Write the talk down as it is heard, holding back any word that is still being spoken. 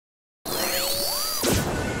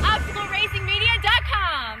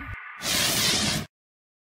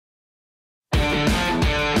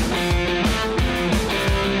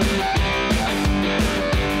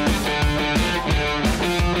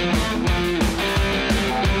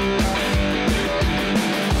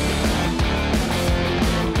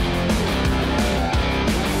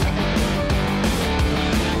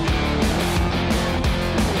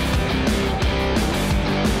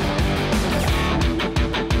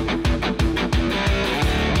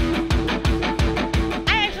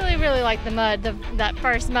like the mud, that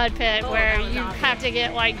first mud pit where you have to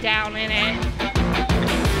get like down in it.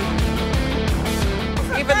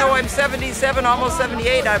 Even though I'm 77, almost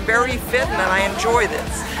 78, I'm very fit and I enjoy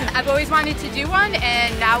this. I've always wanted to do one,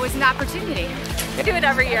 and now is an opportunity. I do it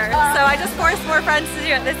every year, so I just forced more friends to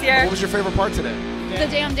do it this year. What was your favorite part today? The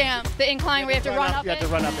damn, the incline where you have to run up it. You have to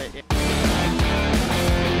run up it.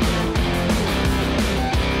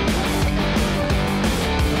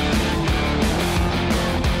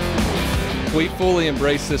 We fully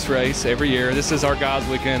embrace this race every year. This is our guys'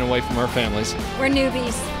 weekend away from our families. We're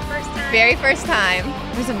newbies. Very first time.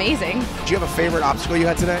 It was amazing. Do you have a favorite obstacle you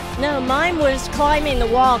had today? No, mine was climbing the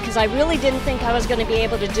wall because I really didn't think I was going to be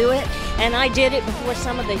able to do it, and I did it before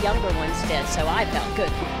some of the younger ones did, so I felt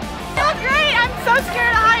good. Felt great. I'm so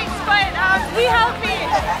scared of heights, but he helped me.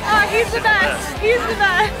 He's the best. He's the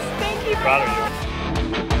best. Thank you. Proud of you.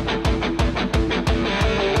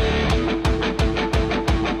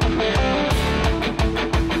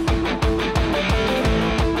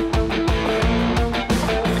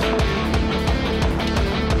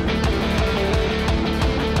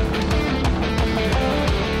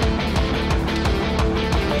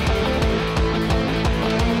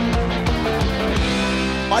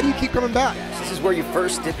 Why do you keep coming back? This is where you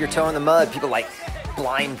first dip your toe in the mud. People like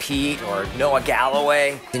Blind Pete or Noah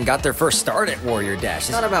Galloway and got their first start at Warrior Dash.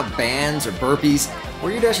 It's not about bands or burpees.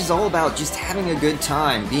 Warrior Dash is all about just having a good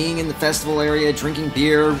time, being in the festival area, drinking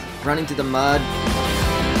beer, running through the mud.